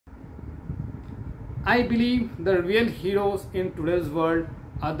I believe the real heroes in today's world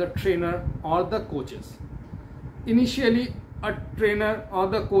are the trainer or the coaches. Initially, a trainer or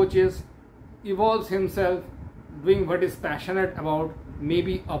the coaches evolves himself doing what is passionate about,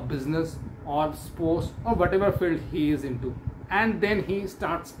 maybe a business or sports or whatever field he is into, and then he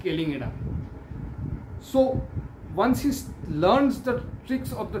starts scaling it up. So once he learns the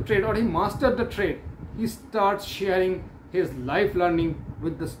tricks of the trade or he mastered the trade, he starts sharing his life learning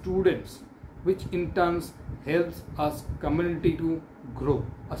with the students, which in turn helps us community to grow,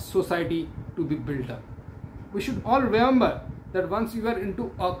 a society to be built up. We should all remember that once you are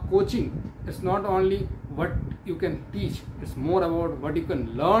into a coaching, it's not only what you can teach, it's more about what you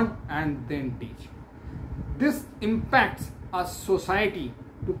can learn and then teach. This impacts a society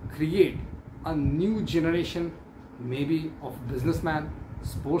to create a new generation, maybe of businessman,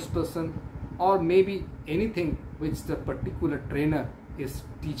 sports person, or maybe anything which the particular trainer is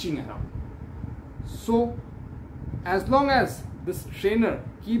teaching around. So as long as this trainer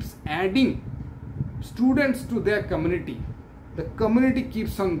keeps adding students to their community, the community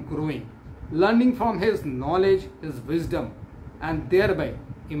keeps on growing, learning from his knowledge, his wisdom, and thereby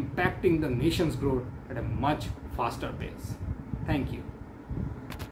impacting the nation's growth at a much faster pace. Thank you.